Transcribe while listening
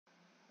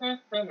This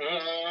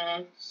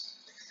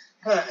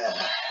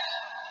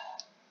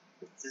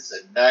is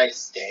a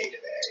nice day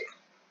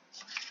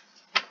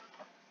today.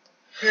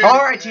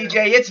 Alright,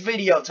 TJ, it's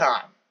video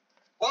time.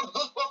 Whoa,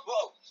 whoa,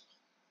 whoa,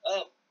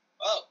 whoa.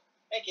 Oh,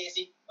 hey,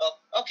 Casey. Oh,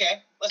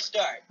 okay, let's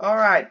start.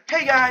 Alright,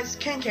 hey guys,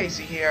 Ken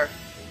Casey here.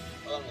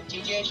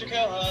 TJ is your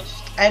co-host.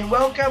 And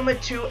welcome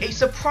to a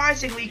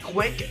surprisingly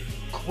quick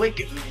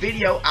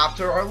video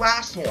after our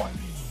last one.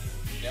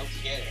 Don't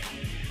forget it.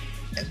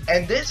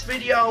 And this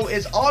video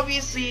is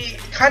obviously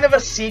kind of a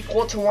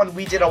sequel to one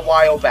we did a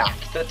while back.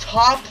 The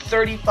top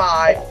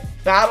 35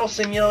 Battle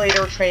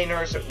Simulator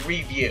Trainers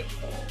review.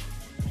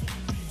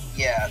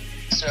 Yeah,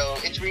 so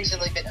it's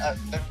recently been,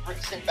 the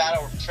recent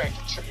Battle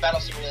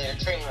Simulator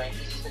training rank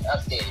has been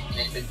updated, and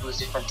it's been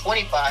boosted from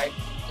 25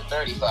 to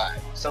 35.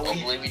 So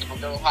hopefully we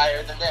don't go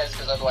higher than this,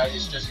 because otherwise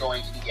it's just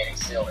going to be getting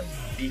silly.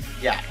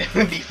 Yeah,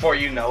 before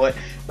you know it.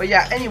 But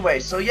yeah, anyway,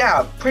 so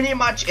yeah, pretty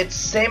much it's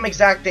same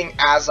exact thing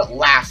as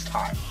last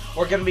time.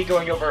 We're going to be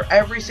going over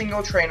every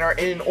single trainer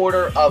in an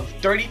order of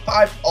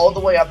 35 all the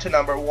way up to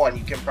number 1.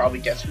 You can probably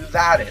guess who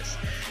that is.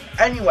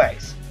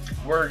 Anyways,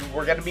 we're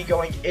going to be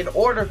going in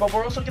order, but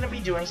we're also going to be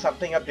doing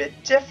something a bit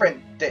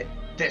different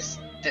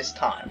this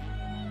time.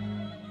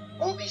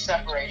 We'll be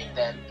separating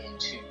them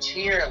into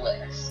tier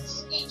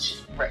lists, each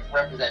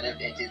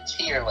represented into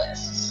tier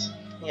lists.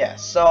 Yeah,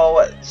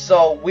 so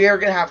we're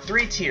gonna have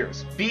 3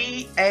 tiers: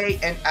 B, A,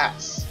 and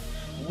S.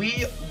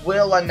 We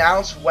will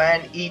announce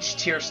when each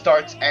tier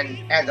starts and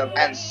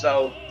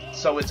so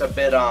it's a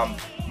bit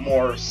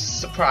more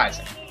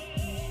surprising.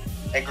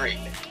 Agreed.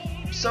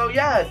 So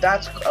yeah,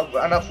 that's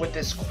enough with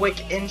this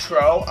quick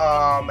intro.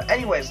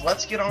 Anyways,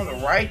 let's get on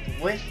right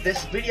with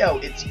this video.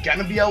 It's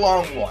gonna be a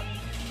long one.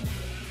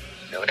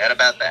 No doubt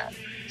about that.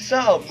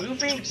 So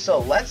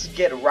let's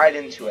get right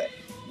into it.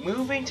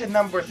 Moving to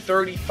number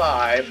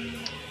 35,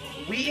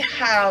 we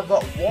have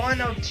one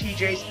of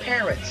TJ's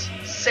parents,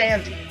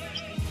 Sandy.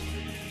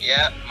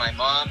 Yep, my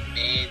mom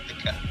made the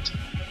cut.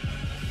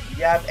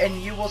 Yep,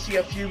 and you will see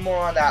a few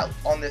more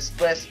on this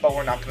list, but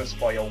we're not going to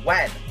spoil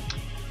when.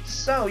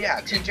 So yeah,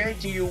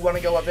 TJ, do you want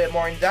to go a bit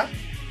more in depth?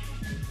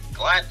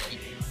 Gladly.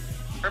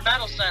 Her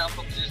battle style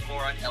focuses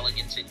more on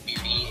elegance and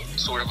beauty,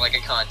 sort of like a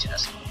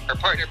contest. Her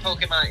partner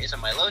Pokemon is a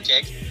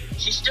Milotic.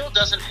 She still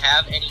doesn't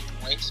have any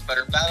points, but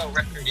her battle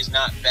record is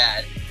not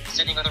bad,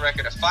 sitting with a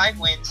record of 5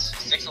 wins,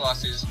 6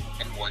 losses,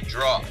 and 1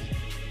 draw.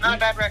 Not a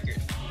bad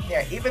record.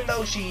 Yeah, even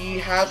though she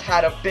has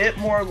had a bit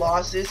more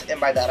losses, and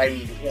by that I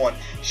mean 1,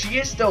 she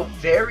is still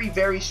very,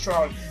 very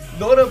strong,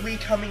 notably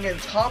coming in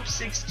top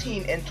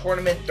 16 in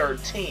Tournament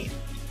 13.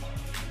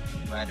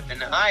 Might have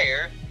been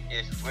higher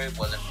if it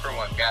wasn't for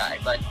one guy,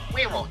 but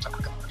we won't talk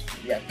about it.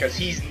 Yeah, because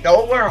he's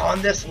nowhere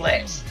on this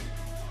list.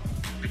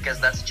 Because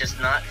that's just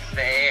not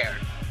fair.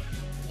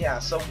 Yeah,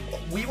 so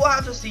we will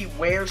have to see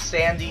where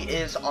Sandy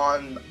is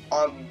on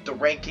the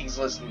rankings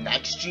list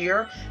next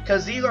year,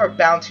 because these are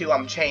bound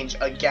to change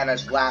again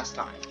as last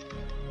time.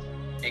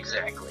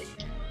 Exactly.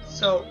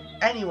 So,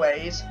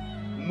 anyways,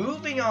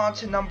 moving on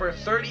to number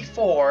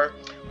 34,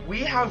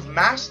 we have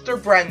Master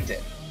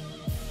Brendan.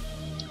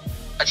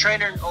 A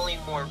trainer only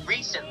more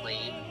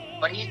recently,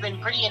 but he's been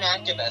pretty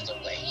inactive as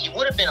of late. He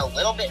would have been a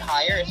little bit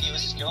higher if he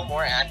was still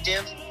more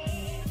active,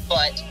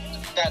 but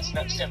that's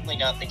simply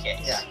not the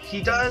case. Yeah,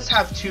 he does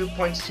have 2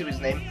 points to his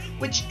name,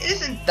 which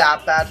isn't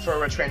that bad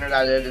for a trainer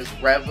that is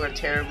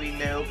relatively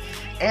new.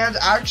 And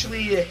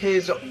actually,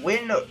 his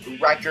win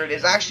record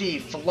is actually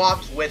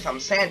flopped with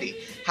Sandy,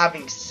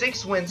 having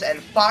 6 wins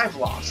and 5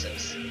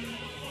 losses.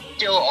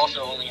 Still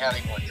also only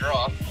having 1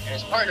 draw, and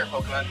his partner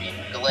Pokemon being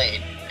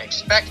delayed.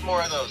 Expect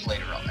more of those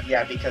later on.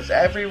 Yeah, because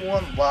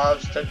everyone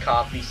loves to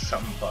copy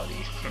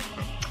somebody.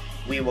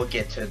 We will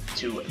get to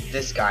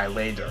this guy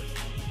later.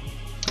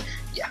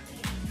 Yeah.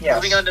 Yes.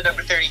 Moving on to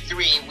number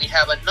 33, we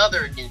have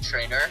another new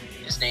trainer.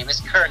 His name is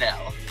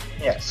Kernel.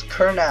 Yes,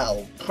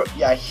 Kernel.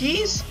 Yeah,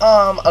 he's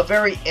a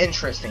very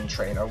interesting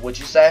trainer, would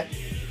you say?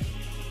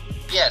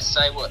 Yes,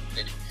 I would.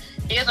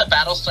 He has a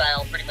battle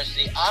style pretty much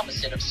the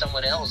opposite of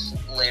someone else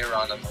later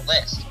on the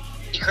list.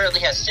 He currently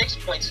has 6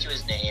 points to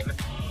his name,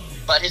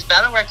 but his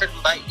battle record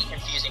might be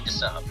confusing to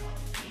some.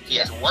 He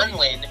has 1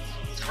 win,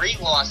 3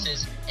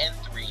 losses, and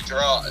 3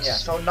 draws. Yeah,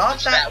 so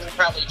that will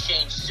probably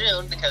change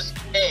soon because,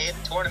 hey,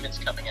 the tournament's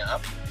coming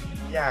up.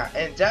 Yeah,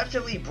 and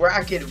definitely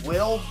bracket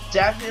will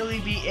definitely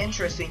be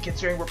interesting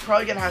considering we're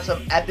probably going to have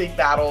some epic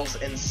battles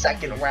in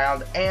second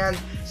round and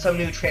some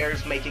new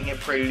trainers making it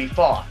pretty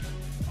far.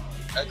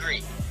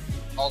 Agreed.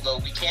 Although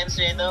we can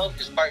say though,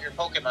 his partner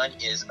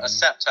Pokemon is a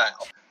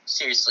Sceptile.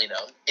 Seriously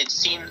though, you'd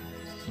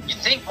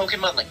think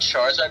Pokemon like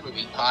Charizard would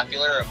be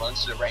popular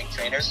amongst the ranked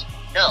trainers.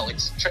 No,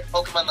 it's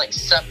Pokemon like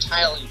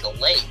Sceptile and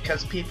Gallade.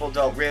 Because people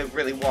don't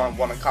really want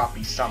to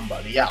copy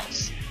somebody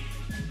else.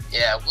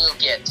 Yeah, we'll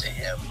get to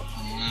him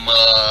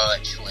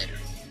much later.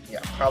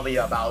 Yeah, probably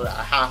about a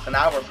half an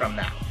hour from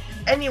now.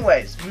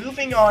 Anyways,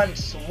 moving on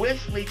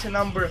swiftly to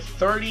number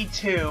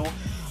 32,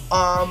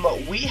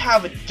 we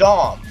have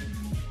Dom.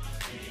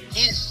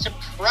 He's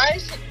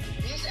surprising.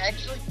 He's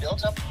actually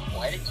built up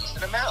quite a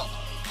decent amount.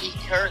 he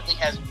currently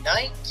has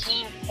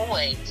 19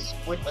 points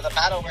with a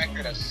battle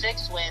record of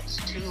 6 wins,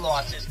 2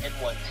 losses, and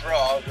 1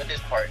 draw with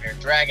his partner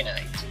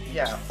Dragonite.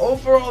 Yeah,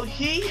 overall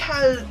he's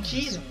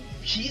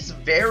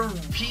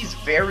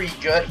very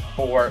good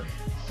for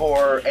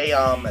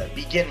a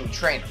beginning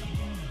trainer.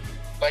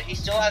 But he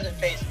still hasn't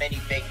faced many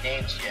big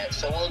names yet,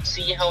 so we'll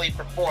see how he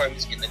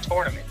performs in the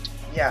tournament.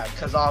 Yeah,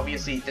 because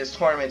obviously this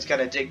tournament's going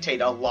to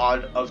dictate a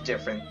lot of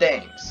different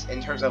things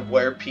in terms of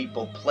where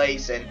people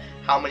place and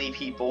how many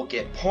people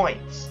get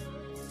points.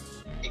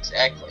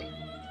 Exactly.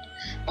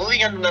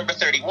 Moving on to number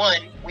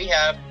 31, we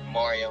have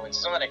Mario and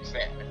Sonic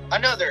Fan,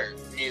 another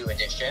new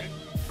addition.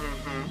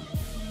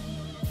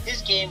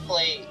 His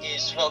gameplay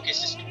is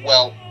focused,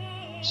 well,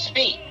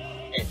 speed.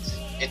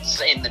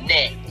 It's in the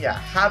name. Yeah,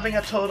 having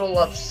a total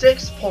of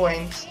 6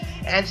 points,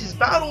 and his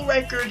battle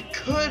record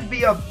could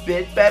be a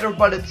bit better,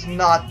 but it's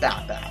not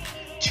that bad.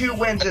 2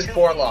 wins and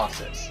 4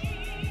 losses.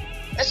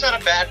 That's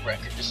not a bad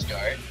record to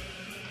start.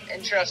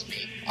 And trust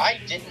me, I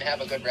didn't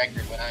have a good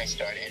record when I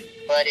started,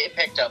 but it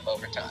picked up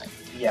over time.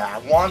 Yeah,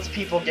 once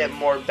people get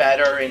more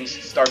better and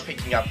start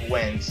picking up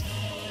wins,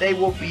 they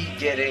will be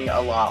getting a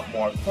lot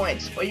more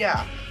points. But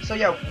yeah, so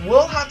yeah,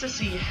 we'll have to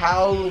see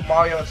how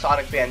Mario and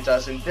Sonic Fan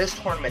does in this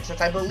tournament, since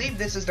I believe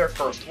this is their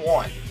first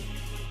one.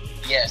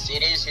 Yes,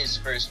 it is his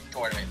first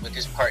tournament with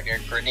his partner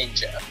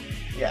Greninja.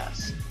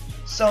 Yes.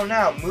 So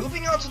now,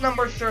 moving on to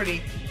number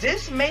 30,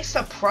 this may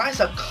surprise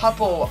a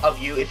couple of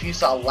you if you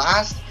saw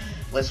last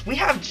list. We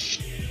have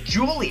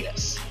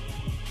Julius.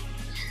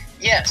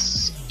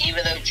 Yes,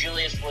 even though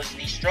Julius was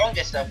the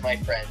strongest of my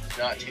friends,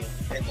 not to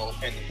in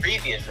the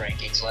previous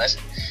rankings list,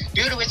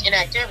 due to his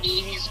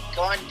inactivity, he's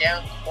gone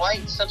down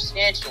quite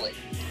substantially.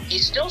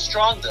 He's still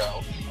strong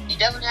though. He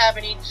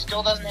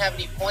still doesn't have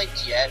any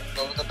points yet,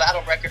 but with a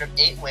battle record of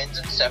 8 wins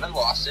and 7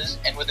 losses,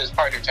 and with his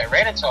partner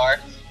Tyranitar,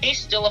 he's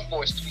still a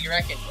force to be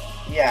reckoned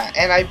with. Yeah,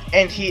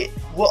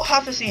 we'll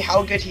have to see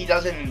how good he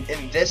does in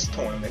this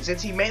tournament,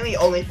 since he mainly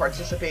only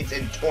participates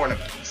in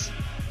tournaments.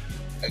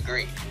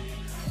 Agreed.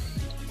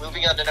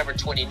 Moving on to number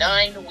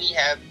 29, we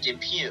have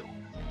Depew,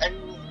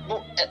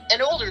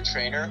 an older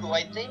trainer who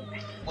I think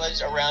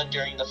was around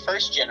during the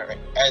first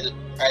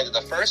either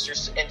the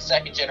first and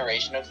second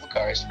generation of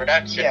Lucarios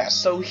Productions. Yeah,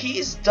 so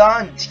he's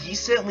done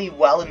decently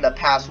well in the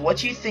past. What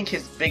do you think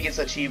his biggest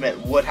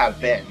achievement would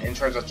have been in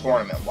terms of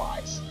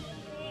tournament-wise?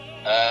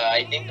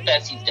 I think the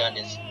best he's done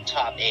is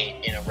top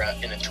 8 in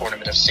a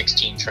tournament of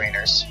 16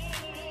 trainers.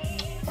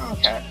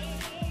 Okay.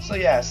 So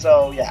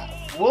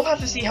yeah, we'll have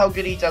to see how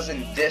good he does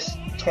in this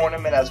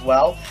tournament as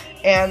well.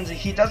 And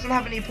he doesn't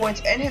have any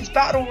points, and his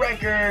battle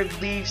record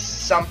leaves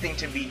something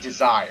to be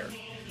desired.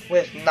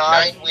 With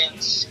 9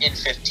 wins and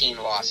 15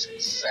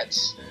 losses.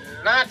 That's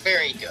not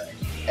very good.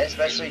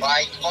 Especially it's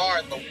by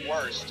far the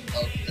worst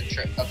of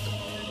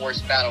the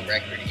worst battle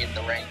record in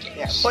the rankings.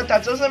 Yeah, but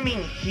that doesn't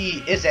mean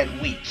he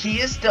isn't weak. He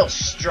is still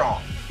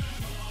strong.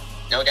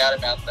 No doubt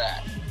about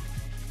that.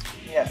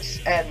 Yes,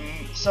 and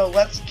so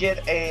let's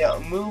get a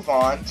move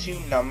on to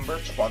number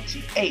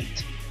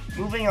 28.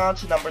 Moving on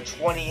to number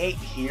 28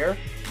 here,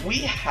 we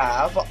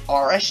have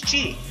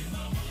RSG.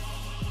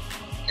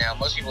 Now,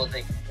 most people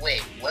think,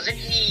 wait, wasn't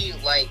he,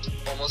 like,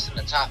 almost in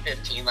the top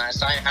 15 last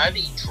time? How did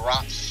he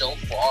drop so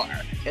far?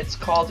 It's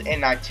called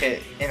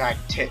inactivity.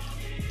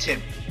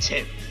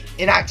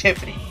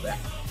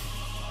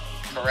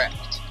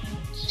 Correct.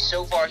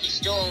 So far, he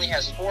still only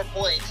has 4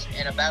 points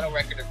and a battle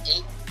record of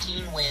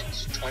 18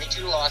 wins,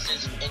 22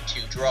 losses, and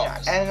 2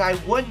 draws. Yeah, and I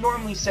would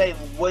normally say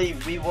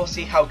we will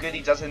see how good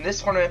he does in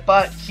this tournament,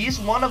 but he's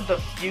one of the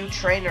few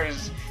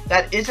trainers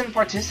that isn't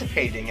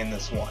participating in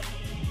this one.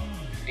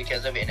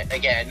 Because of it,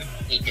 again,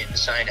 he didn't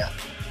sign up.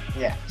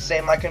 Yeah,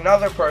 same like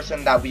another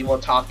person that we will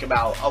talk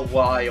about a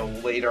while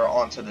later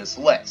onto this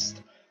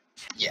list.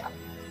 Yeah.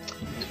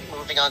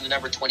 Moving on to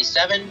number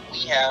 27,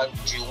 we have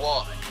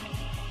Juwan.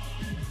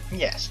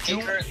 Yes, He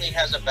currently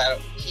has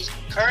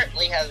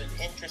an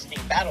interesting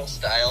battle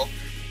style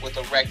with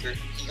a record.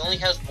 He only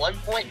has 1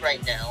 point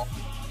right now,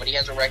 but he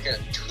has a record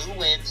of 2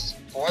 wins,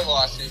 4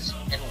 losses,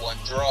 and 1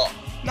 draw.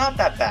 Not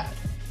that bad.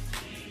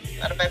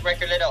 Not a bad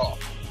record at all.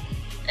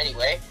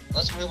 Anyway,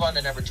 let's move on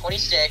to number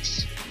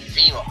 26,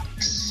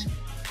 VMOX.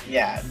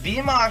 Yeah,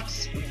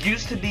 VMOX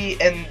used to be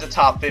in the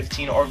top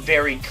 15 or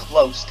very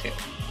close to.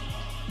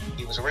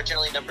 He was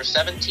originally number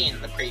 17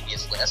 in the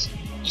previous list.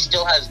 He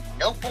still has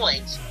no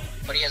points,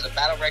 but he has a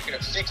battle record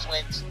of 6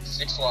 wins,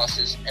 6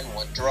 losses, and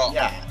 1 draw.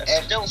 Yeah,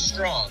 That's still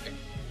strong.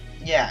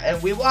 Yeah,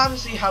 and we will have to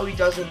see how he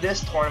does in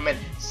this tournament,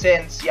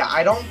 since, yeah,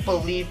 I don't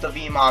believe the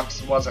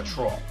VMOX was a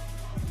troll.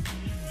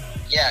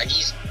 Yeah,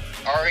 he's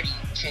already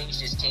changed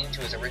his team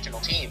to his original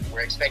team.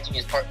 We're expecting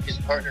his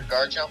partner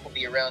Garchomp will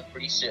be around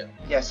pretty soon.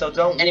 Yeah, so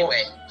don't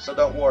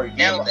worry.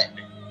 Now then,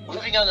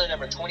 moving on to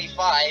number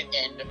 25,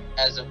 and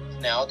as of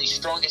now, the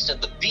strongest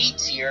of the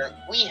beats here,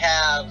 we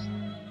have...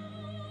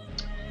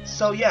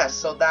 So yes,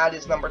 so that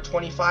is number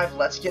 25.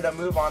 Let's get a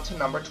move on to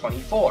number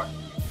 24.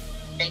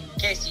 Hey,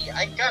 Casey,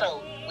 I got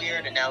a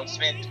weird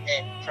announcement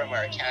from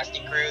our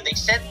casting crew. They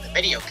said the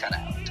video cut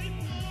out.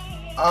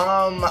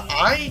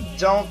 I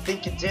don't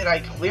think it did. I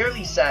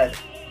clearly said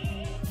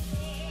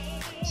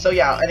So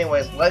yeah,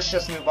 anyways, let's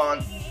just move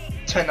on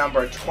to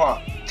number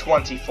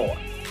 24.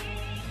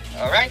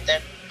 Alright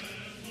then.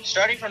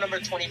 Starting from number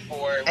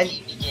 24,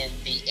 we begin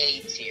the A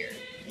tier.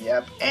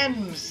 Yep,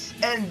 and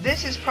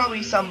this is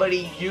probably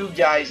somebody you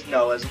guys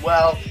know as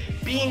well,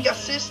 being a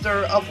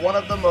sister of one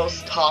of the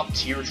most top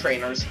tier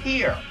trainers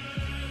here.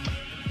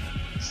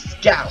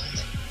 Scout.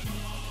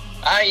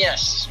 Ah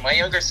yes, my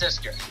younger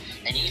sister.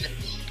 And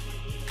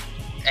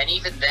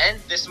even then,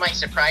 this might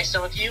surprise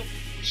some of you,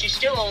 she's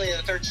still only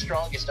the third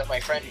strongest of my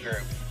friend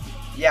group.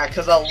 Yeah,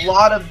 because a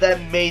lot of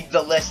them made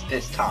the list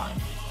this time.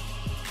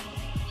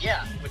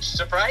 Yeah, which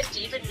surprised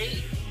even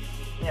me.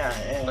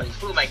 Yeah, but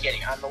who am I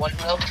kidding? I'm the one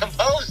who helped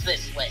compose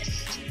this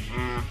list.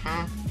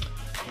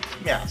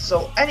 Yeah,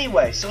 so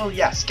anyway,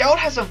 Scout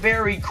has a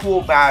very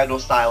cool battle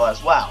style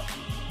as well.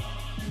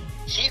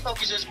 She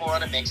focuses more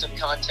on a mix of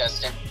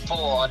contest and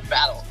full-on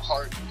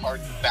hard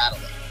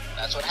battling.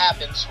 That's what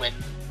happens when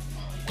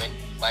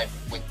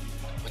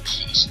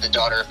she's the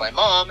daughter of my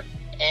mom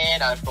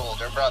and I'm her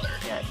older brother.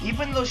 Yeah,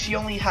 even though she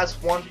only has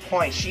 1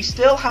 point, she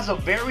still has a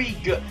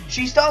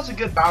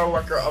good battle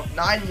record of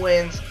 9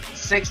 wins,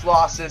 6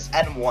 losses,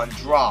 and 1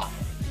 draw.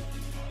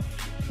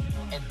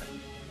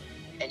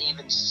 And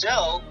even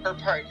so, her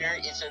partner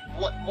is a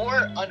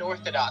more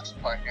unorthodox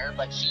partner,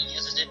 but she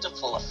uses it to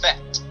full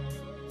effect.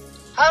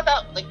 How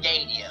about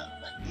Lucarios?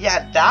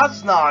 Yeah,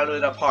 that's not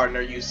a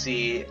partner you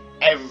see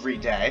every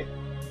day.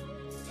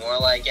 More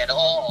like at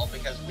all,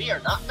 because we are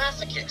not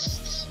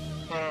masochists.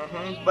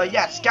 But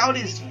yeah, Scout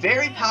is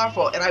very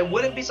powerful, and I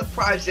wouldn't be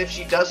surprised if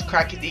she does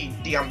crack the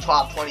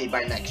top 20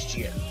 by next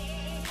year.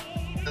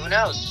 Who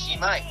knows? She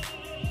might.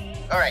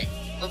 Alright,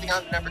 moving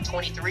on to number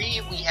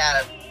 23, we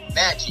have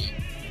Magi.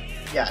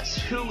 Yes,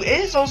 who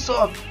is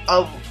also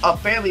a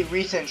fairly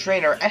recent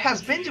trainer and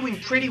has been doing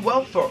pretty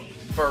well for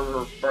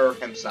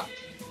himself.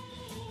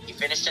 He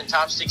finished in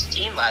top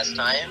 16 last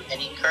time, and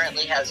he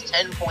currently has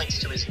 10 points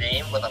to his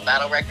name with a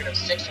battle record of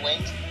 6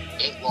 wins,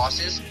 8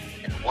 losses,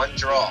 and 1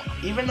 draw.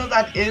 Even though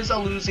that is a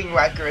losing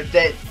record,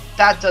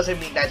 that doesn't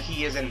mean that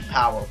he isn't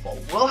powerful.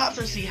 We'll have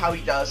to see how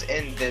he does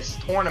in this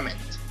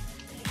tournament.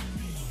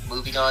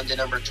 Moving on to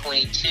number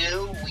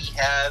 22, we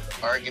have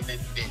Argument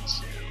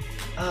Bitsu.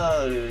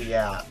 Oh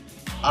yeah,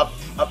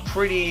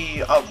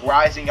 of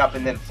rising up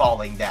and then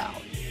falling down.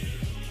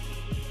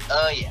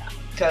 Oh yeah.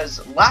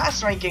 Because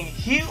last ranking,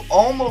 he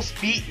almost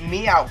beat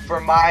me out for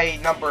my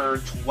number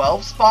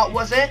 12 spot,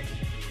 was it?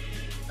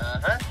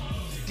 Uh-huh.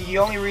 The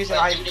only reason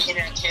due to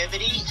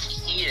inactivity,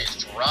 he is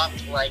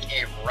dropped like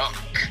a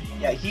rock.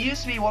 Yeah, he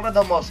used to be one of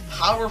the most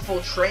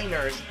powerful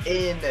trainers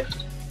in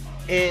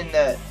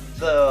the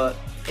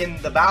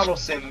battle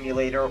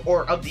simulator,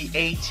 or of the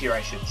A tier,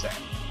 I should say.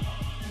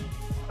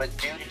 But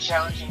due to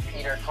challenging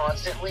Peter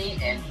constantly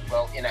and,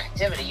 well,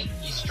 inactivity,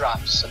 he's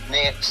dropped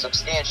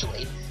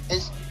substantially.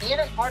 He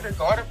and his partner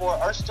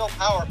Gardevoir are still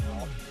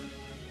powerful.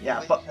 Yeah,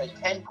 with but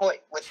 10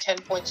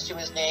 points to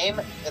his name,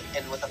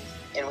 and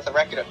with a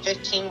record of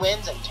 15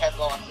 wins and 10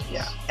 losses.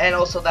 Yeah, and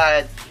also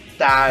that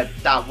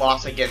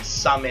loss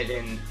against Summit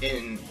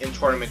in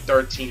tournament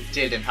 13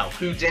 didn't help.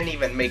 Who didn't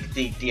even make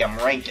the DM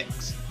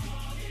rankings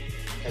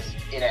because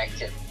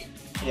inactivity.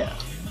 Yeah,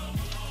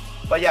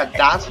 but yeah,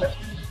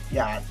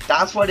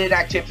 that's what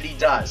inactivity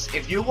does.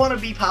 If you want to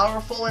be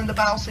powerful in the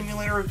battle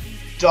simulator,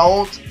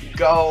 don't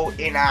go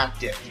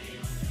inactive.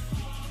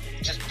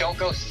 Just don't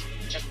go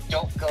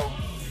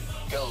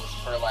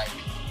ghost for like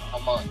a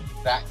month.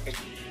 That could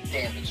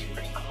damage you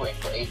pretty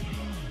quickly.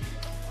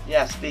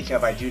 Yeah, speaking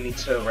of, I do need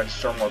to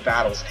register more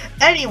battles.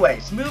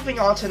 Anyways, moving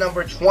on to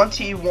number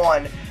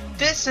 21.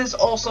 This is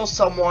also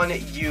someone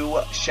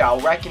you shall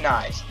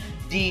recognize.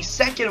 The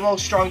second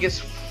most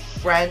strongest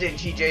friend in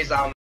TJ's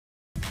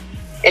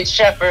It's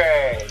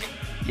Shepard.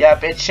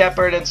 Yep, it's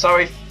Shepard, and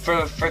sorry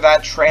for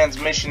that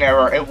transmission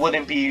error. It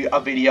wouldn't be a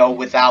video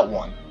without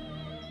one.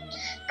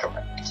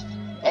 Correct.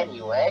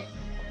 Anyway,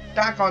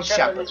 back on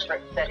Shepard. Is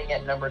setting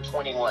at number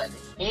 21.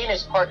 He and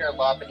his partner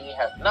Lopunny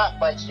have not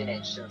budged an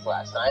inch since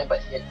last time, but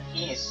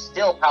he's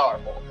still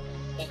powerful.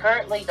 He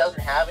currently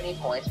doesn't have any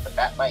points, but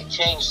that might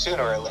change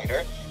sooner or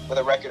later, with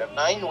a record of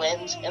 9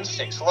 wins and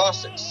 6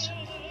 losses.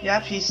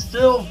 Yep, he's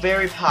still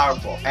very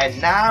powerful, and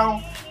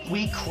now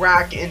we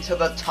crack into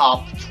the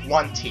top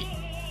 20.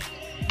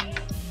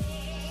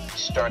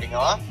 Starting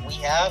off, we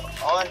have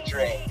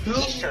Andre. He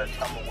sure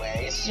come a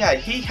ways. Yeah,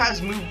 he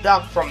has moved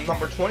up from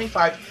number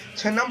 25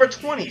 to number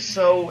 20,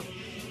 so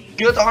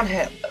good on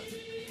him.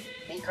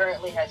 He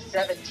currently has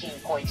 17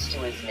 points to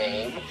his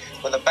name,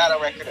 with a battle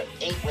record of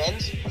 8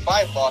 wins,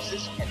 5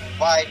 losses, and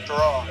 5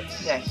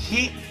 draws. Yeah,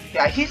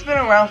 he's been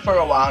around for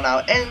a while now,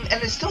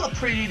 and is still a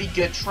pretty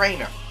good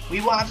trainer.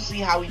 We will have to see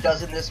how he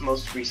does in this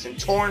most recent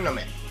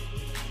tournament.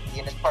 He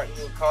and his partner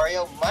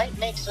Lucario might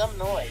make some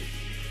noise.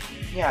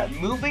 Yeah,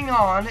 moving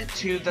on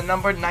to the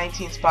number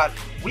 19 spot,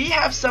 we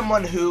have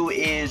someone who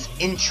is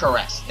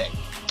interesting.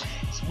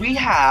 We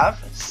have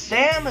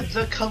Sam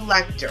the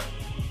Collector.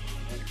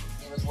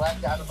 He was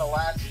left out of the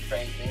last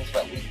rankings,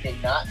 but we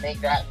did not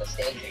make that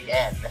mistake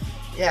again.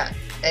 Yeah,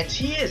 and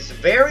he is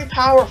very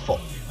powerful.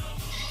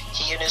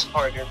 He and his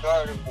partner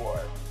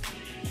Gardevoir.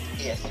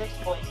 He has 6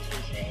 points to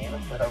his name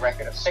with a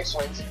record of 6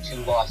 wins and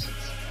 2 losses.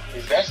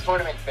 His best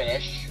tournament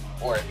finish,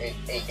 or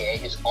aka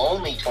his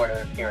only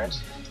tournament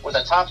appearance, was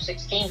a top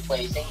 16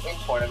 placing in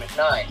Tournament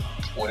 9.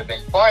 Would have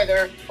been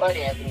farther, but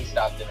Anthony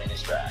stopped him in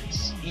his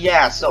tracks.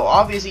 Yeah, so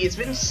obviously it's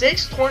been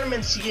 6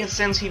 tournaments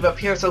since he's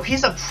appeared, so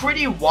he's a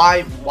pretty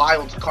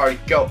wild card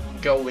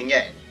going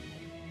in.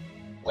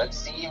 Let's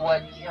see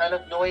what kind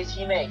of noise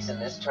he makes in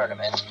this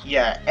tournament.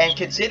 Yeah, and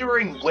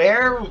considering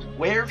where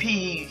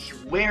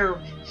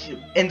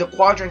in the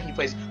quadrant he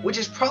plays, which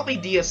is probably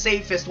the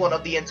safest one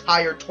of the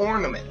entire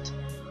tournament.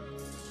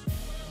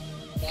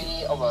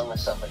 He, along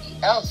with somebody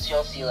else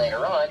you'll see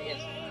later on,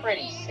 is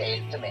pretty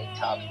safe to make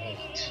top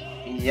 8.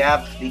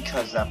 Yep,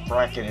 because that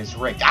bracket is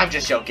rigged. I'm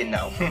just joking,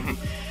 no.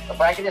 The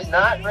bracket is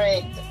not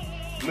rigged.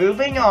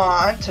 Moving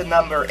on to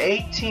number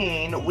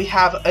 18, we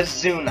have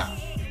Azuna.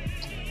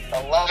 The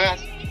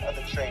last of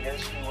the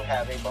trainers who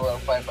have a below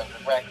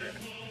 500 record.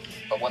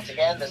 But once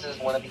again, this is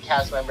one of the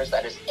cast members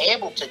that is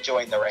able to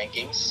join the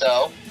rankings,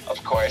 so,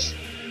 of course,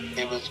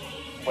 it was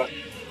what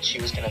she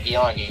was going to be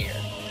on here.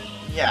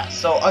 Yeah,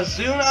 so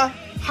Azuna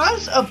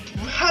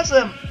has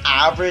an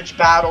average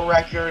battle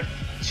record,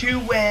 2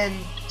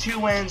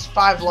 wins,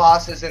 5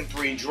 losses, and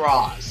 3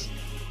 draws.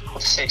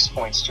 6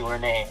 points to her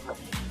name.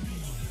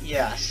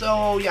 Yeah,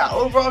 so yeah,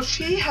 overall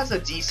she has a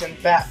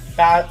decent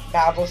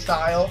battle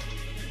style.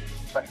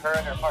 But her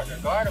and her partner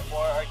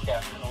Gardevoir are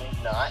definitely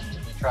not to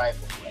be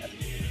trifled with.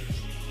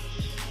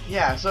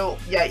 Yeah, so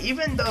yeah,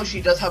 even though she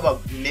does have a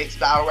mixed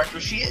battle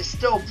record, she is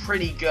still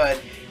pretty good,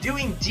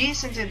 doing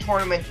decent in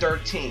Tournament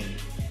 13.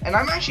 And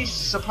I'm actually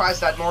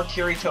surprised that nor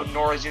Kirito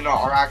nor Azuna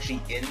are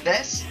actually in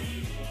this.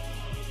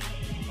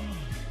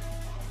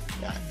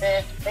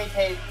 Yeah.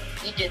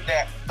 He did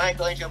that.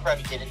 Michelangelo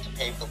probably did it to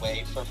pave the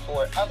way for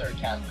 4 other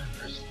cast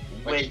members.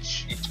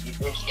 Which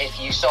if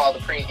you saw the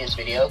previous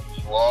video,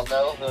 you all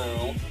know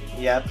who.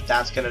 Yep,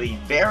 that's going to be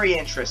very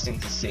interesting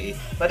to see.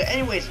 But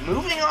anyways,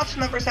 moving on to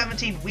number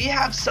 17, we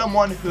have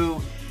someone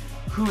who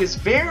is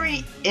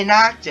very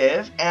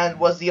inactive and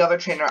was the other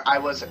trainer I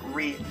was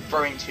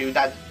referring to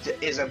that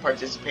isn't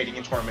participating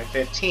in Tournament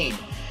 15.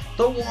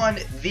 The one,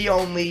 the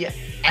only,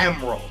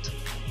 Emerald.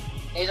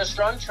 He's a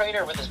strong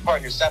trainer with his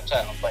partner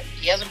Sceptile, but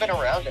he hasn't been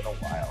around in a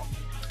while.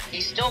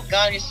 He's still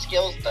got his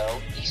skills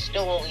though. He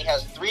still only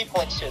has 3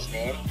 points to his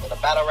name with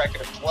a battle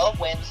record of 12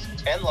 wins,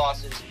 10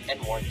 losses, and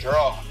 1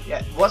 draw.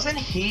 Yeah, wasn't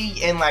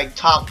he in like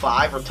top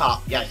 5 or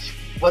top? Yeah,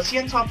 was he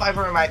in top 5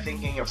 or am I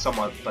thinking of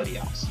somebody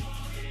else?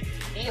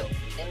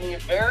 In the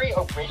very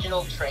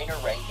original trainer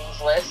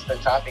rankings list, the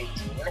top 18,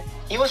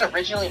 he was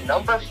originally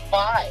number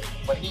 5,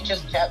 but he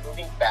just kept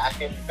moving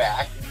back and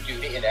back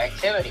due to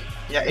inactivity.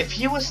 Yeah, if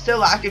he was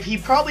still active, he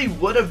probably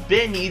would have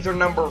been either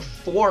number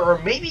 4 or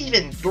maybe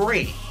even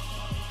 3.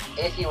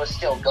 If he was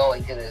still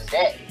going to this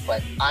day,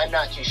 but I'm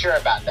not too sure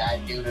about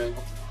that due to,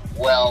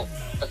 well,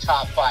 the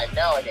top 5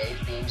 nowadays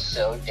being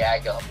so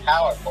daggum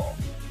powerful.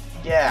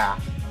 Yeah,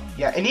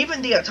 and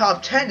even the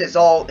top 10 is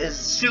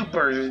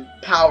super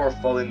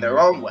powerful in their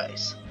own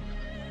ways.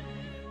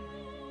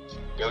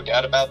 No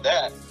doubt about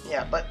that.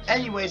 Yeah, but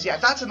anyways, yeah,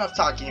 that's enough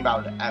talking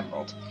about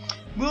Emerald.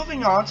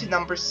 Moving on to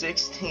number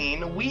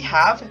 16, we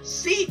have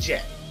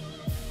CJ.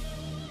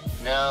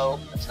 No,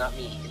 that's not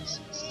me. It's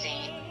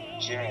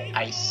CJ.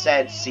 I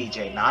said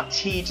CJ, not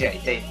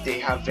TJ. They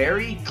have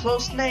very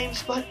close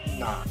names, but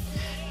not.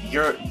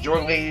 You're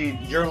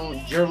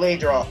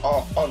later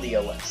on the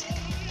list.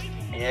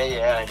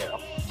 Yeah, I know.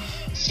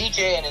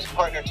 CJ and his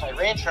partner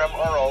Tyrantrum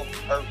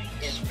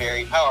is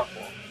very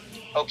powerful.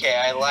 Okay,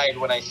 I lied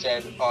when I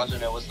said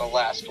Azuna was the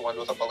last one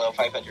with a below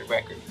 500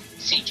 record.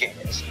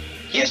 CJ is.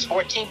 He has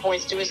 14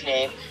 points to his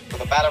name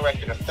with a battle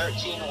record of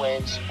 13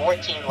 wins,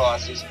 14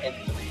 losses, and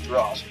 3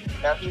 draws.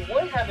 Now, he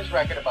would have his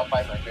record above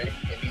 500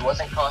 if he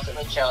wasn't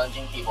constantly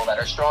challenging people that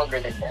are stronger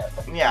than him.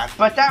 Yeah,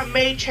 but that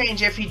may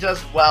change if he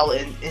does well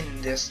in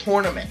this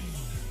tournament.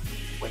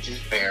 Which is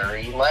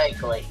very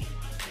likely.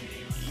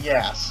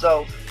 Yeah,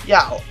 so,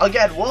 yeah,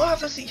 again, we'll have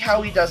to see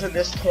how he does in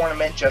this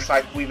tournament, just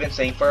like we've been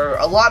saying for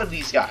a lot of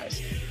these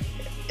guys.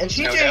 And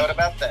CJ, no doubt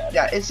about that.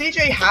 Yeah, and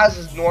CJ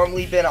has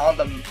normally been on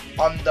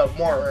the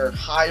more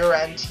higher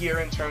end here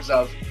in terms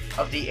of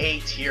the A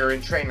tier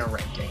in trainer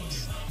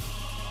rankings.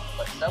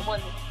 But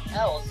someone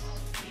else,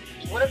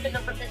 he would have been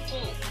number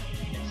 15,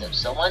 except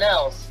someone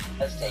else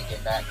has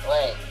taken that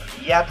claim.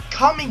 Yep,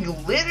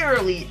 coming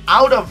literally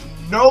out of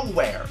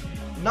nowhere.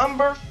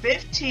 Number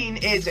 15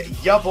 is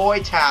ya boy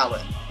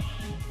Talon.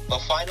 The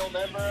final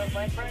member of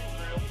my friend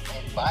group,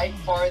 and by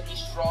far the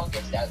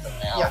strongest as of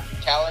now. Yeah.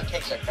 Talon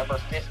takes a number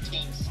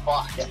 15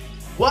 spot. Yeah.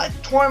 What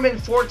Tournament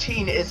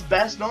 14 is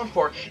best known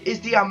for is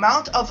the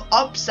amount of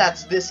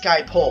upsets this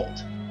guy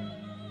pulled.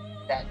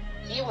 That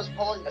he was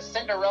pulling the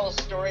Cinderella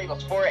story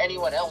before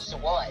anyone else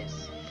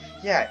was.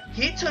 Yeah,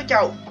 he took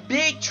out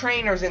big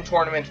trainers in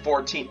Tournament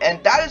 14,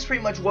 and that is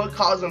pretty much what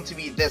caused him to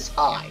be this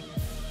high.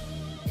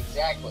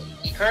 Exactly.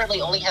 He currently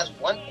only has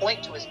 1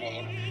 point to his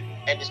name,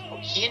 and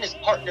he and his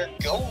partner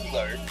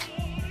Golurk,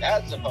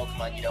 that's a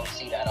Pokemon you don't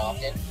see that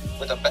often,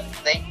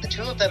 the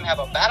 2 of them have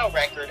a battle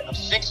record of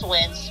 6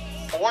 wins,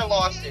 4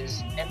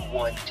 losses and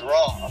 1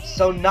 draw.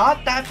 So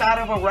not that bad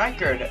of a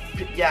record.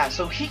 Yeah,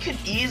 so he could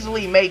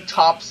easily make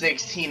top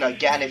 16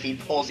 again if he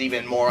pulls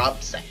even more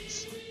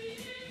upsets.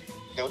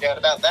 No doubt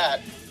about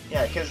that.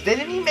 Yeah, because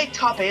didn't he make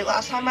top 8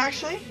 last time,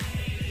 actually?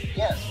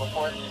 Yes,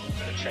 before losing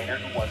to the trainer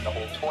who won the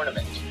whole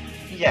tournament.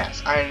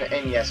 Yes,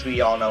 and yes,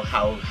 we all know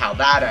how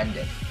that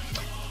ended.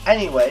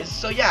 Anyways,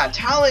 so yeah,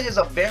 Talon is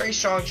a very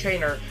strong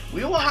trainer.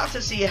 We will have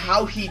to see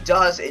how he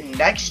does in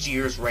next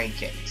year's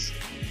rankings.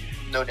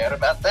 No doubt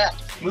about that.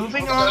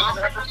 Moving on.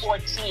 To number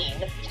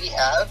 14, we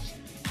have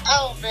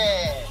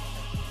Alvin.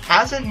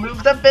 Hasn't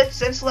moved a bit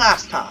since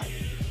last time.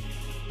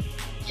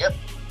 Yep.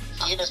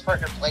 He and his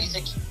partner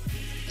Blazik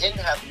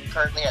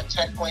currently have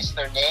 10 points to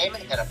their name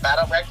and a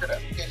battle record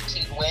of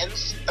 15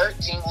 wins,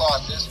 13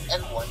 losses,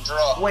 and 1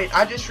 draw. Wait,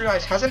 I just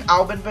realized, hasn't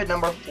Albin been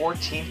number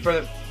 14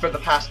 for the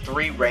past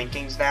 3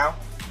 rankings now?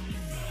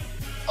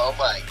 Oh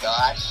my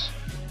gosh.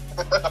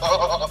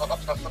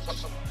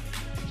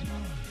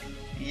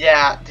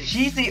 Yeah,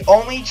 he's the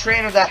only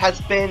trainer that has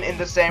been in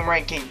the same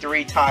ranking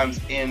 3 times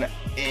in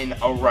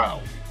a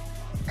row.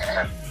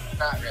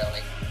 Not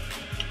really.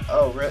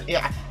 Oh, really?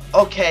 Yeah.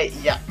 Okay,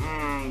 yeah,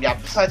 yeah,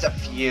 besides a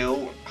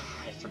few.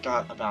 I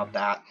forgot about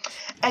that.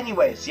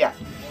 Anyways, yeah,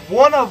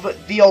 one of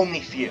the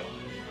only few.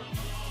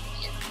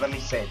 Let me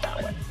say it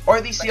that way. Or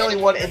at least the only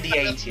one in the A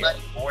tier. There's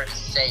nothing more to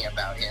say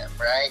about him,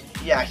 right?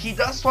 Yeah, he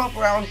does swap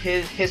around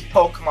his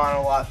Pokemon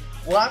a lot.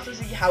 We'll have to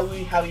see how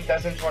he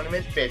does in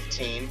Tournament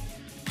 15.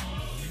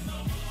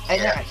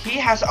 And yeah, he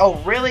has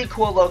a really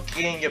cool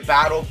looking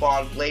Battle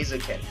Bond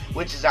Blaziken,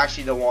 which is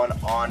actually the one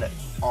on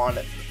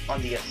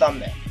the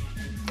thumbnail.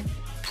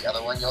 The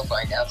other one you'll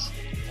find out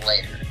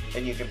later.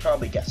 And you can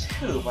probably guess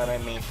who, but I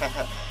mean,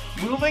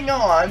 moving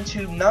on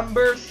to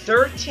number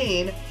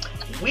 13,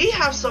 we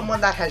have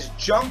someone that has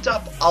jumped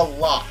up a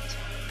lot.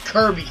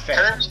 Kirby fan.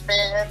 Kirby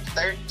fan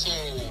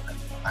 13.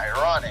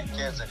 Ironic,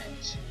 isn't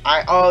it?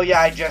 Oh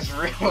yeah, I just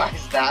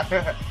realized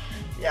that.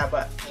 Yeah,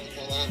 but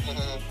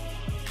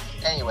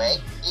anyway,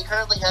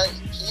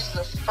 he's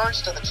the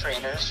first of the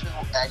trainers who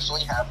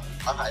actually have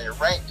a higher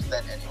rank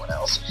than anyone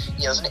else.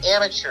 He has an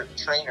amateur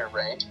trainer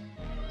rank.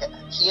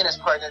 He and his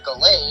partner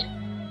Gallade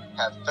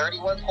have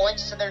 31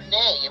 points to their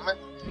name,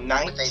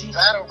 19. with a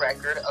battle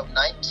record of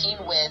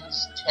 19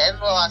 wins, 10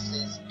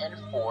 losses, and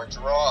 4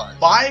 draws.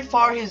 By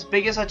far his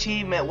biggest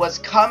achievement was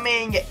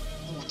coming...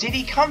 Did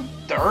he come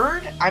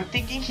 3rd? I'm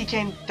thinking he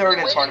came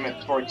 3rd in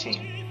Tournament 14.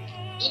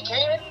 He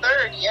came in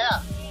 3rd,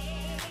 yeah.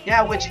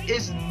 Yeah, which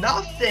is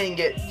nothing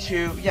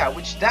to... Yeah,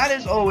 which that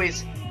is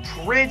always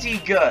pretty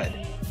good.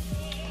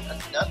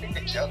 That's nothing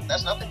to joke.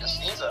 That's nothing to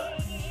sneeze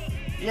at.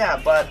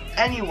 Yeah, but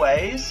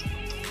anyways,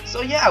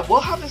 so yeah,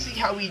 we'll have to see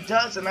how he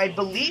does, and I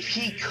believe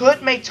he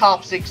could make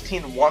top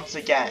 16 once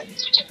again.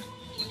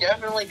 He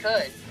definitely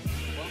could.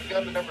 Moving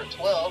on to number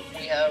 12,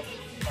 we have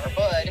our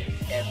bud,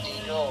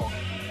 MD Gold.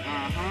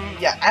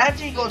 Yeah,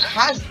 MD Gold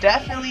has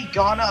definitely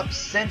gone up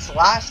since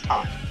last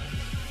time.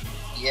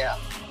 Yeah,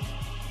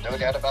 no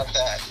doubt about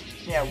that.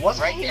 Yeah,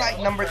 wasn't he like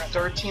number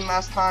 13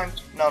 last time?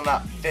 No,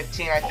 not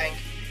 15, I think.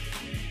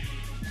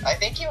 I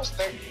think he was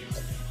 13.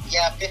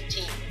 Yeah,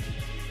 15.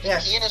 Yeah.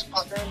 He and his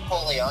partner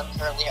Napoleon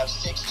currently have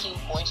 16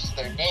 points to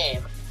their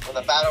name, with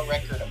a battle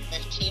record of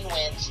 15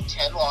 wins,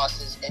 10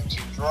 losses, and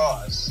 2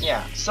 draws.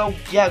 Yeah, so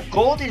yeah,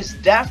 Gold is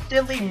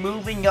definitely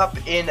moving up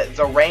in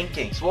the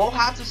rankings. We'll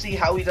have to see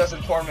how he does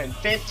in Tournament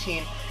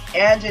 15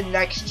 and in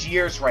next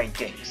year's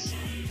rankings.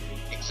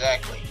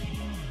 Exactly.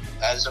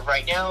 As of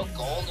right now,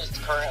 Gold is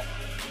currently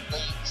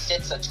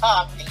sits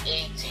atop the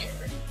A tier.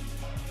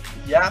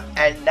 Yep,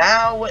 and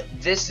now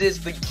this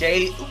is the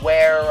gate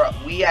where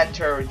we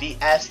enter the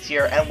S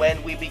tier and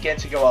when we begin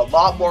to go a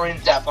lot more in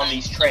depth on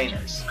these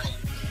trainers.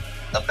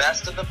 The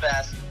best of the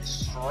best, the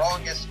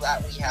strongest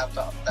that we have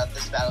that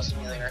this battle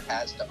simulator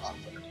has to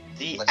offer.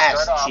 The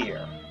S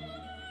tier.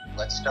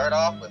 Let's start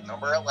off with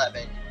number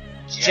 11,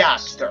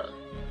 Jackster,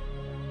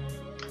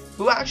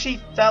 who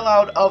actually fell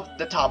out of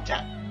the top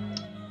 10.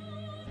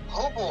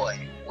 Oh boy,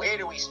 where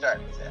do we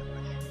start with him?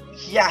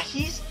 Yeah,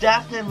 he's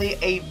definitely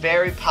a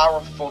very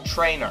powerful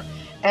trainer.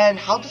 And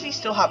how does he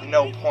still have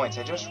no points?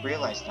 I just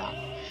realized that.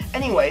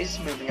 Anyways,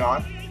 moving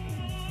on.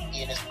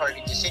 He and his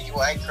partner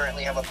Decidueye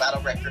currently have a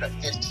battle record of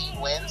 15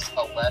 wins,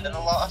 11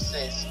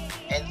 losses,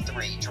 and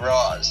 3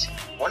 draws.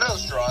 One of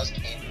those draws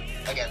came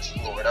against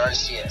Lord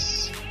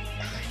Arceus.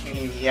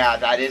 Yeah,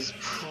 that is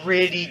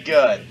pretty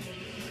good.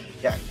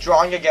 Yeah,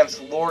 drawing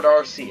against Lord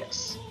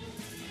Arceus.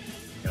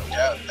 No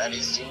doubt, that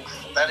is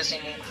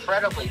an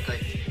incredibly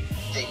good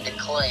thing to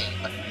claim.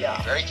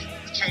 Yeah. Very few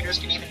trainers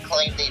can even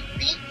claim they've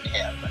beaten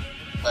him,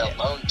 let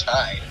alone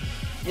tied.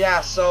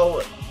 Yeah,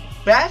 so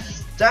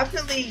Beth,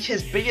 definitely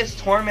his biggest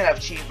tournament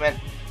achievement.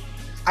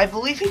 I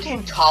believe he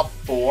came top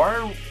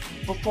 4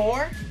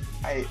 before.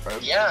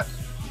 Yeah.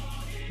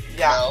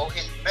 Yeah. No,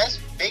 his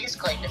biggest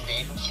claim to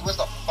fame, he was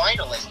a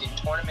finalist in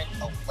Tournament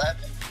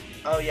 11.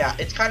 Oh yeah,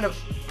 it's kind of,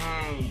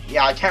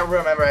 yeah, I can't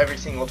remember every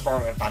single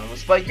tournament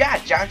finalist, but yeah,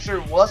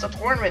 Jackster was a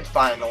tournament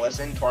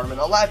finalist in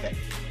Tournament 11.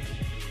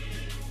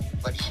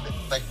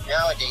 But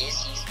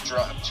nowadays, he's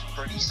dropped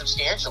pretty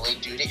substantially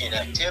due to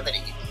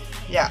inactivity.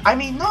 Yeah, I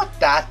mean, not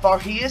that far.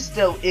 He is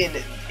still in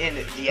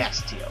the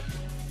S tier.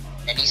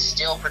 And he's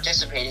still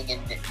participating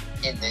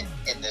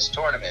in this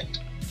tournament.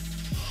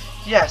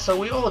 Yeah, so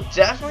we will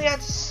definitely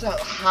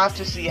have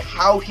to see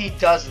how he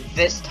does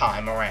this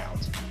time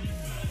around.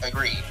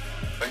 Agreed.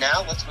 But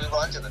now, let's move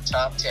on to the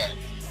top 10.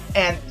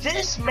 And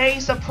this may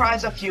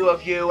surprise a few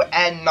of you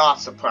and not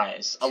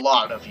surprise a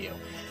lot of you.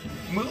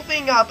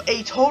 Moving up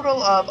a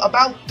total of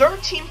about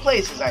 13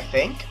 places, I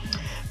think.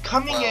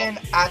 Coming in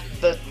at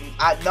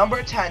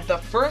number 10, the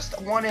first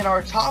one in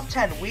our top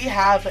 10, we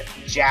have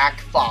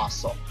Jack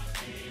Fossil.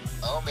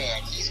 Oh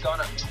man, he's gone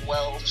up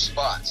 12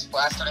 spots.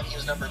 Last time he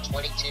was number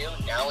 22,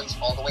 now he's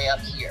all the way up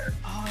here.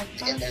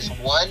 And there's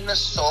one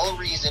sole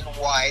reason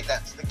why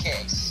that's the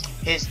case.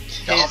 His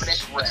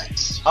Dominus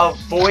Rex.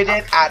 Avoid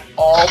it at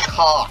all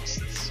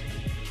costs.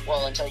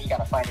 Well, until you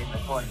gotta find it in the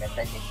tournament,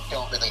 then you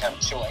don't really have a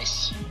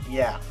choice.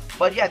 Yeah,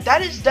 but yeah,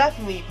 that is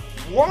definitely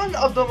one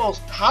of the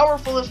most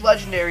powerfulest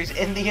legendaries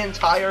in the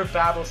entire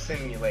Battle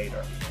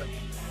Simulator.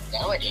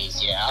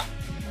 Nowadays, yeah.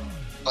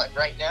 But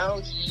right now,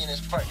 he and his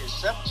partner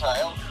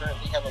Septile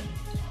currently have an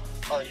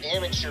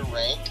amateur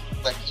rank,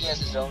 but he has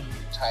his own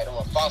title,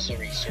 a fossil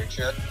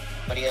researcher.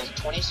 But he has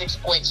 26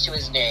 points to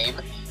his name,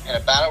 and a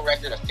battle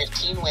record of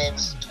 15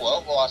 wins,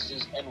 12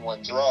 losses, and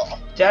 1 draw.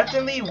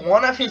 Definitely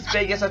one of his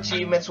biggest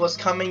achievements was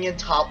coming in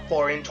top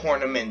 4 in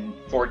Tournament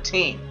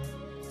 14.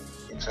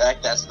 In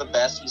fact, that's the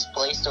best he's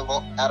placed of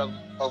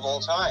all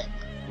time.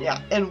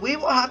 Yeah, and we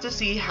will have to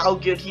see how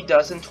good he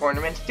does in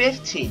Tournament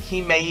 15.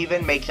 He may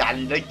even make that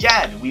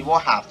again. We will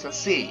have to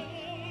see.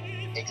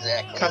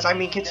 Exactly. Because, I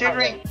mean,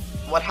 considering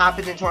what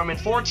happened in Tournament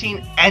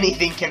 14,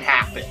 anything can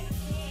happen.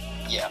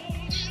 Yeah.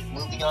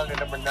 Moving on to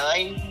number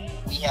 9,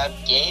 we have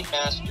Game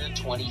Master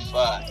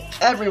 25.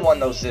 Everyone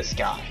knows this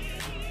guy.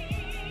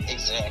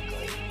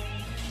 Exactly.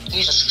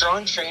 He's a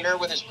strong trainer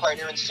with his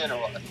partner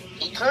Incineroar.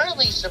 He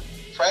currently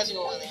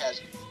surprisingly only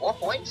has 4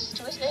 points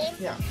to his name.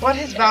 Yeah, but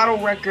his battle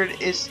record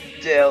is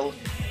still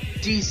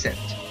decent.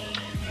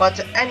 But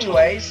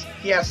anyways,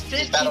 he has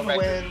 15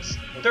 wins,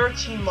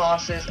 13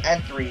 losses,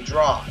 and 3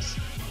 draws.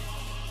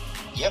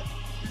 Yep.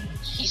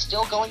 He's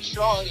still going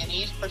strong, and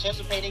he's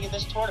participating in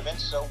this tournament,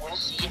 so we'll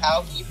see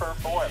how he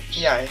performs.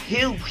 Yeah,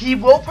 he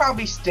will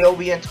probably still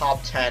be in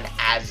top 10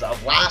 as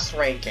of last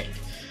ranking.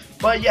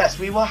 But yes,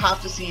 we will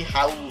have to see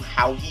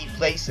how he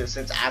places,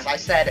 since, as I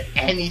said,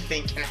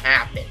 anything can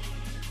happen.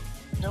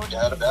 No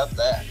doubt about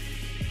that.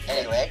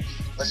 Anyway,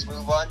 let's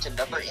move on to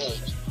number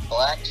 8,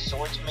 Black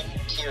Swordsman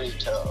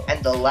Kirito.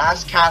 And the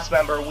last cast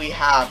member we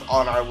have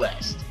on our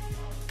list.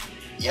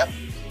 Yep.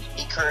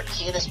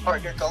 He and his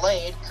partner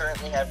Gallade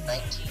currently have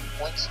 19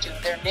 points to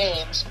their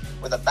names,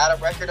 with a battle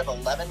record of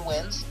 11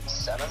 wins,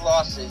 7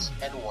 losses,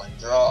 and 1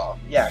 draw.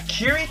 Yeah,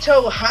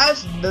 Kirito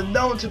has been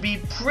known to be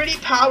pretty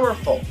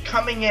powerful,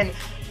 coming in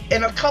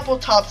a couple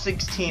top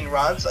 16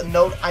 runs. In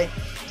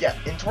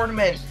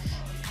tournament,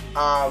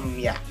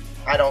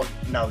 I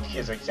don't know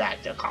his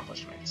exact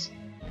accomplishments.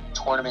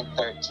 Tournament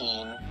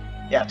 13.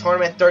 Yeah,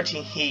 Tournament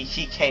 13,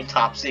 he came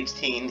top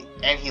 16,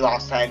 and he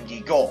lost to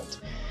MD Gold.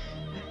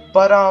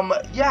 But,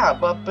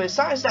 but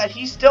besides that,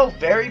 he's still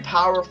very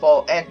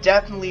powerful, and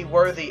definitely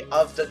worthy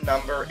of the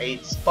number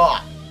 8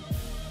 spot.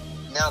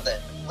 Now then,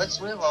 let's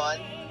move on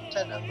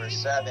to number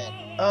 7.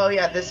 Oh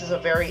yeah, this is a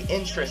very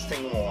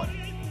interesting one.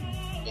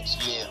 It's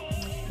you.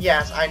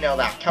 Yes, I know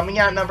that. Coming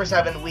out at number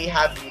 7, we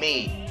have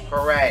me.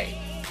 Hooray.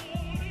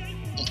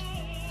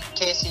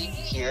 Casey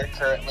here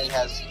currently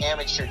has the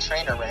amateur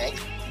trainer rank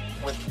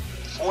with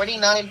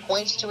 49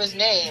 points to his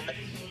name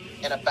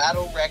and a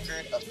battle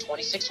record of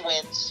 26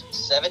 wins,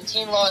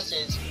 17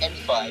 losses, and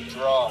 5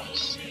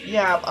 draws.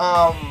 Yeah,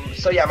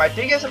 my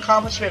biggest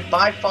accomplishment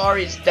by far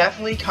is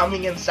definitely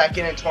coming in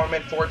second in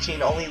Tournament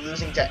 14, only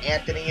losing to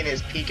Anthony and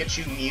his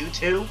Pikachu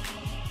Mewtwo.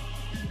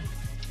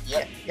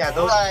 Yep.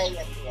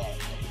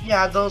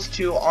 Yeah, those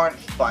two aren't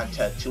fun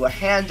to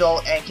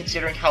handle, and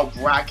considering how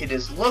bracket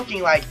is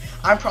looking like,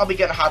 I'm probably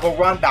gonna have a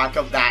run back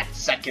of that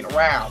second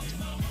round.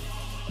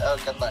 Oh,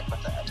 good luck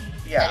with that.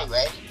 Yeah.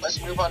 Anyway,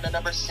 let's move on to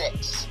number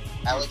 6,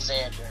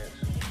 Alexander.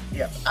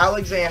 Yep,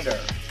 Alexander.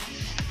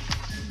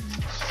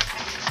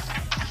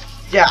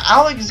 Yeah,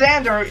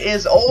 Alexander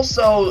is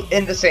also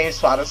in the same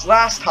spot as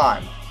last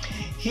time.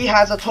 He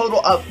has a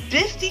total of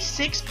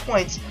 56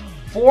 points,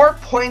 4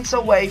 points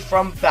away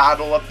from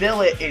battle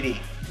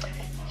ability.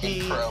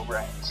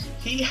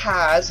 He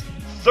has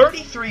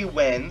 33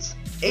 wins,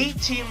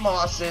 18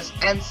 losses,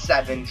 and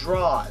 7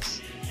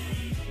 draws.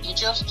 He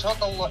just took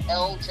a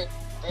L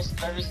this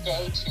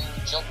Thursday to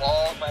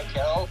Jalal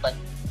Michael, but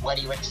what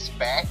do you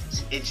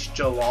expect? It's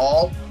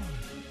Jalal?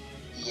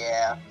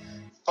 Yeah.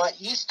 But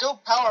he's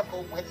still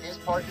powerful with his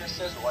partner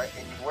Scizor,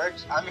 and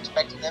I'm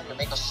expecting them to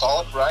make a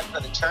solid run for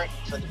the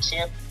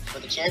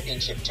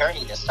championship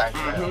tourney this time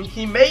around.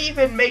 He may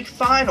even make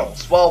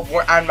finals. Well,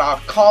 I'm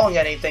not calling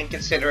anything,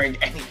 considering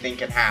anything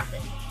can happen.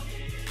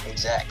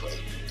 Exactly.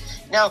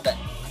 Now then,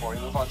 before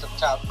we move on to the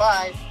top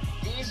 5,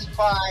 these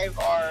 5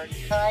 are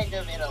kind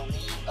of in a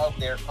league of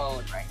their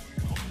own right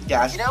now.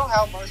 Yes. You know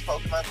how most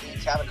Pokemon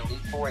leagues have an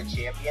Elite Four and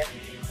champion?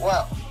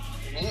 Well,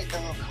 meet the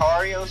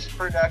Lucarios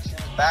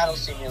Productions Battle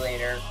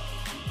Simulator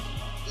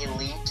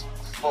Elite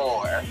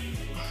Four.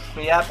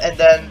 Yep, and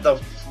then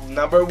the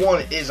number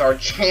 1 is our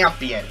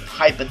champion,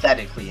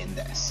 hypothetically, in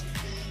this.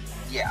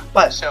 Yeah.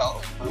 But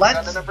so, let's.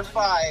 On to number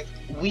 5.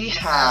 We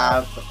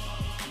have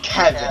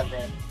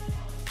Kevin.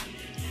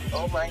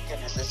 Oh my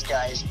goodness, this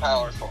guy is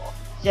powerful.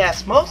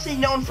 Yes, mostly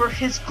known for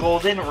his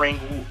golden ring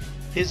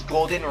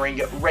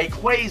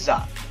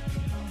Rayquaza.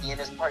 He and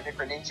his partner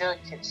Greninja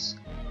can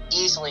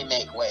easily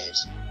make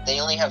waves. They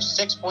only have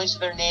 6 points to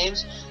their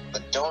names,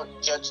 but don't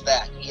judge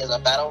that. He has a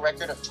battle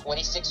record of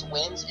 26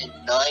 wins and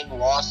 9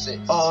 losses.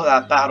 Oh,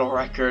 that battle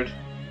record.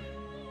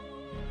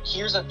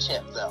 Here's a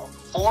tip, though.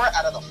 4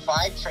 out of the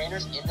 5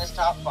 trainers in this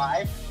top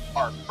 5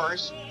 are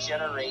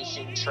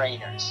first-generation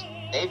trainers.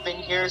 They've been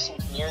here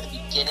since near the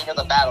beginning of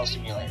the Battle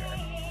Simulator.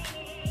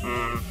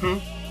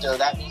 So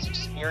that means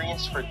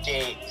experience for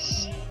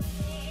days.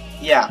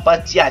 Yeah,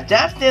 but yeah,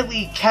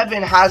 definitely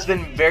Kevin has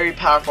been very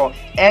powerful,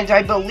 and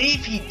I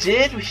believe he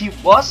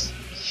was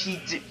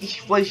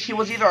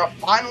either a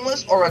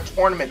finalist or a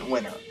tournament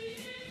winner.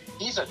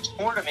 He's a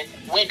tournament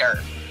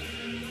winner.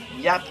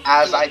 Yep,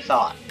 as I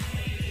thought.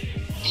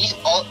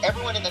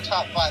 Everyone in the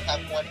top 5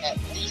 have won at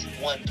least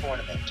one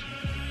tournament.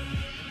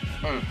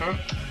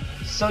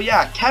 So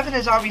yeah, Kevin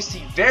is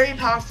obviously very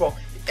powerful,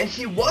 and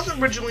he was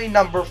originally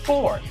number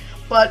 4,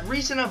 but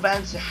recent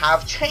events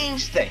have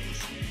changed things.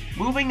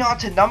 Moving on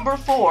to number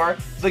 4,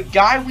 the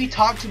guy we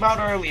talked about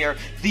earlier,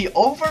 the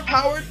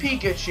overpowered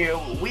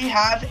Pikachu, we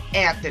have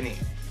Anthony.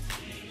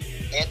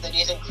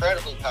 Anthony is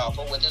incredibly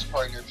powerful with his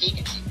partner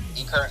Pikachu.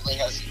 He currently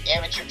has the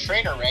amateur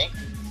trainer rank,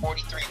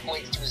 43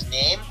 points to his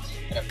name,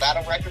 and a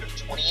battle record of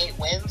 28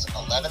 wins,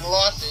 11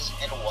 losses,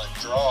 and 1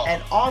 draw.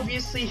 And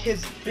obviously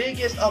his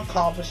biggest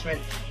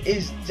accomplishment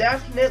is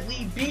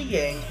definitely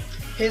being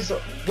his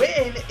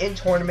win in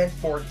Tournament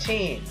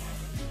 14.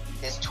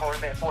 His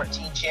Tournament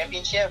 14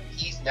 championship,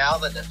 he's now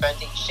the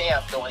defending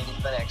champ going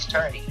into the next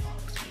tourney.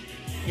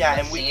 Yeah,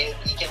 Let's and see if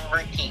he can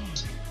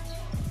repeat.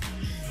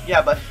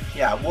 Yeah, but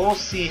yeah, we'll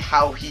see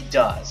how he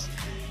does.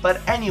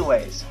 But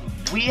anyways,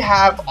 we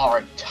have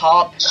our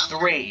top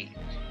 3.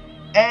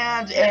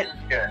 And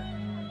the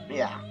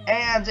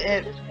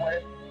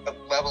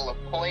level of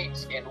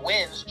points and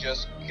wins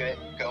just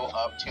go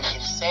up to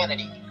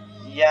insanity.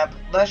 Yep,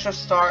 let's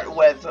just start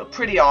with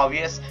pretty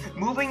obvious.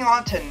 Moving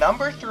on to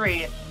number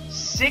 3,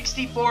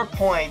 64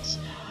 points,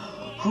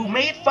 who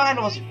made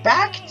finals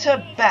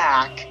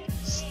back-to-back,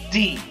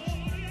 Steve.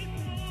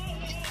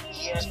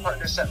 He and his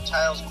partner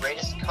Sceptile's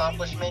greatest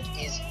accomplishment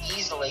is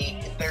easily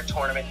their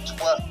Tournament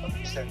 12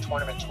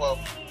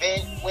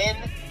 win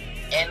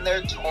and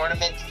their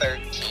Tournament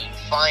 13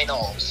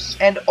 finals.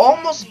 And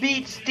almost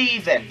beat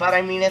Steven, but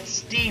I mean, it's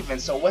Steven,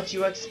 so what do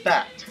you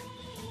expect?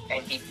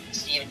 And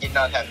Steven did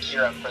not have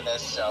Kira for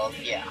this, so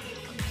yeah.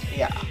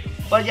 Yeah.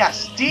 But yeah,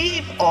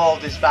 Steve,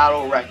 this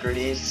battle record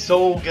is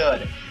so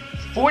good.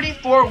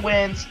 44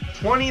 wins,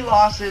 20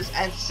 losses,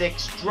 and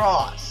 6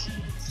 draws.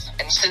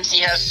 And since he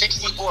has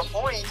 64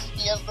 points,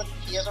 he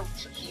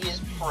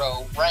is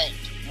pro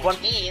ranked, which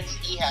means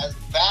he has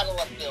battle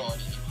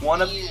ability.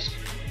 He used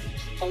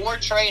 4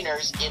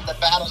 trainers in the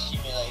Battle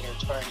Simulator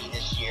tourney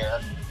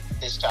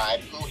this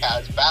time, who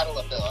has battle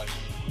ability.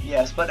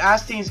 Yes, but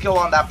as things go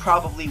on, that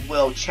probably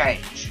will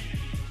change.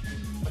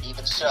 But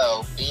even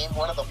so, being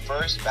one of the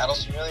first Battle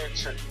Simulator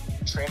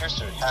trainers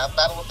to have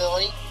battle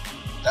ability,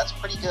 that's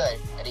pretty good.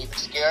 And even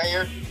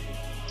scarier,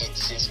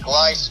 it's his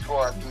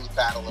Gliscor who's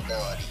battle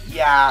ability.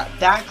 Yeah,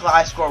 that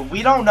Gliscor,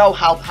 we don't know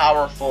how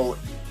powerful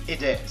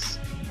it is.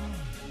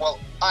 Well,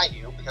 I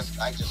do, because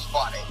I just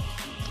fought it.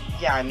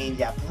 Yeah, I mean,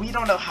 yeah, but we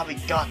don't know how he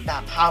got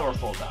that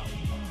powerful, though.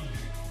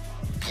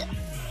 Yeah.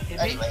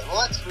 Anyway,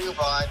 let's move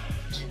on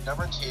to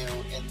number 2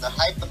 in the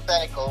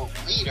hypothetical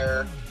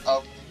leader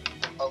of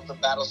the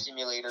Battle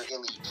Simulator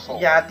Elite Four.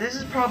 Yeah, this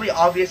is probably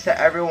obvious to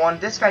everyone.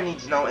 This guy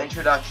needs no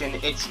introduction.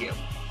 It's you.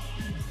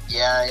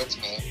 Yeah, it's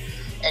me.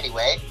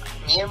 Anyway,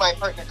 me and my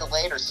partner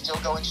Gallade are still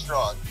going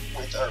strong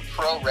with our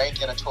pro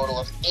rank and a total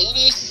of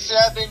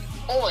 87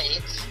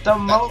 points.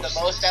 That's the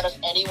most out of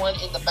anyone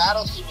in the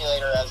Battle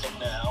Simulator as of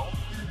now.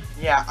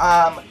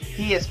 Yeah,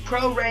 his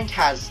pro rank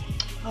has,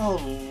 oh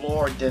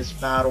lord, this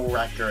battle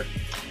record.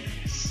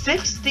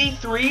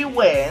 63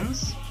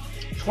 wins,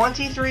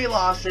 23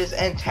 losses,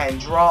 and 10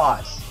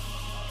 draws.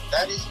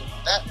 That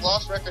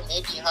loss record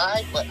may be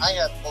high, but I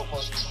have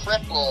almost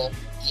triple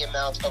the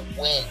amount of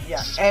wins.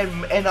 Yeah,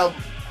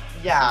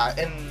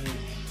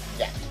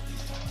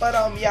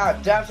 But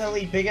yeah,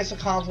 definitely biggest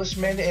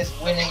accomplishment is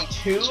winning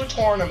 2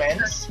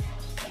 tournaments.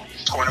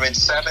 Tournament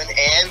 7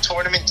 and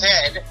Tournament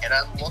 10, and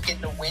I'm looking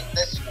to win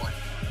this one.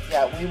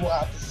 Yeah, we will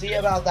have to see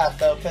about that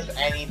though, because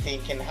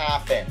anything can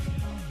happen.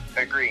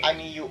 Agreed. I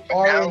mean,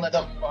 now let's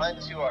move on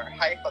to our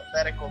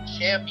hypothetical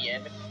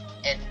champion,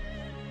 and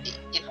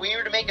if we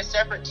were to make a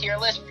separate tier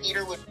list,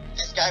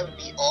 this guy would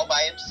be all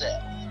by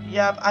himself.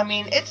 Yep, I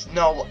mean, it's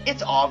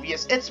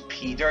obvious, it's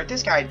Peter.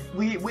 This guy,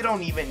 we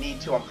don't even need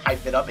to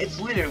hype it up, it's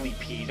literally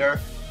Peter.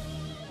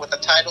 with the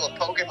title of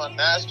Pokemon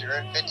Master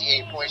and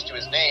 58 points to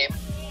his name,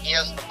 he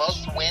has the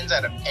most wins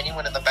out of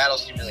anyone in the Battle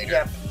Simulator.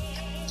 Yep.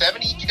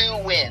 72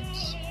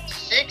 wins,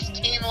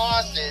 16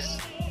 losses,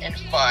 and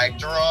 5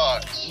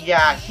 draws.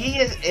 Yeah, he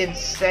is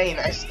insane,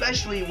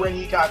 especially when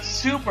he got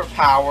super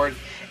powered,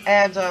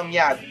 and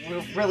yeah,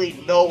 really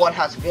no one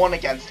has won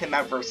against him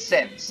ever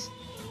since.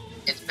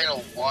 It's been a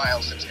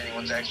while since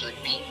anyone's actually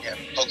beaten him.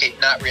 Okay,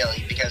 not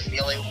really, because the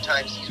only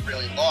times he's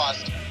really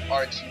lost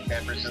are to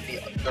members of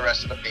the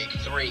rest of the big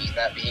three,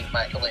 that being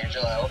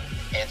Michelangelo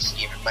and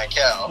Stephen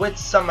Michael. With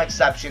some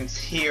exceptions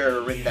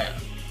here and there.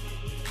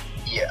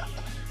 Yeah.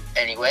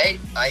 Anyway,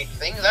 I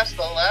think that's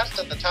the last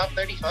of the top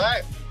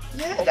 35.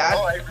 Yeah,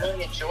 overall, I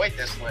really enjoyed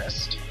this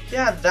list.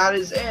 Yeah, that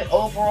is it.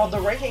 Overall, the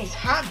rankings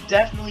have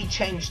definitely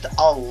changed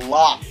a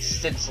lot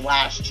since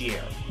last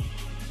year.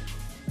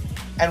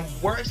 And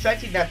we're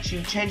expecting that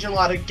to change a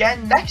lot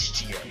again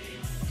next year.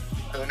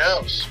 Who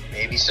knows?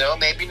 Maybe so,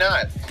 maybe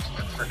not.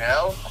 But for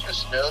now,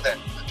 just know that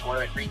the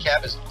tournament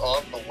recap is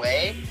on the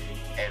way,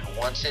 and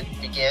once it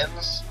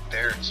begins,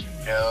 there's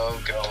no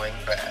going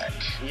back.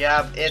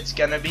 Yep, it's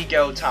gonna be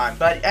go time.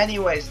 But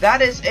anyways,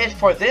 that is it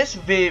for this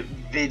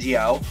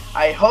video.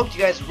 I hope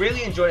you guys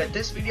really enjoyed it.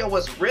 This video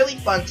was really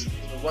fun.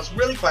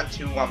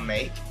 To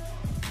make.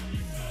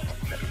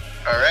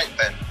 All right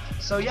then.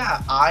 So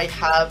yeah, I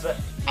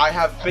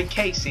have been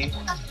Casey,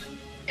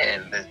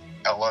 and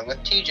along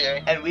with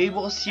TJ, and we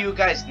will see you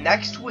guys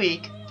next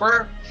week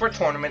for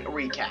tournament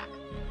recap.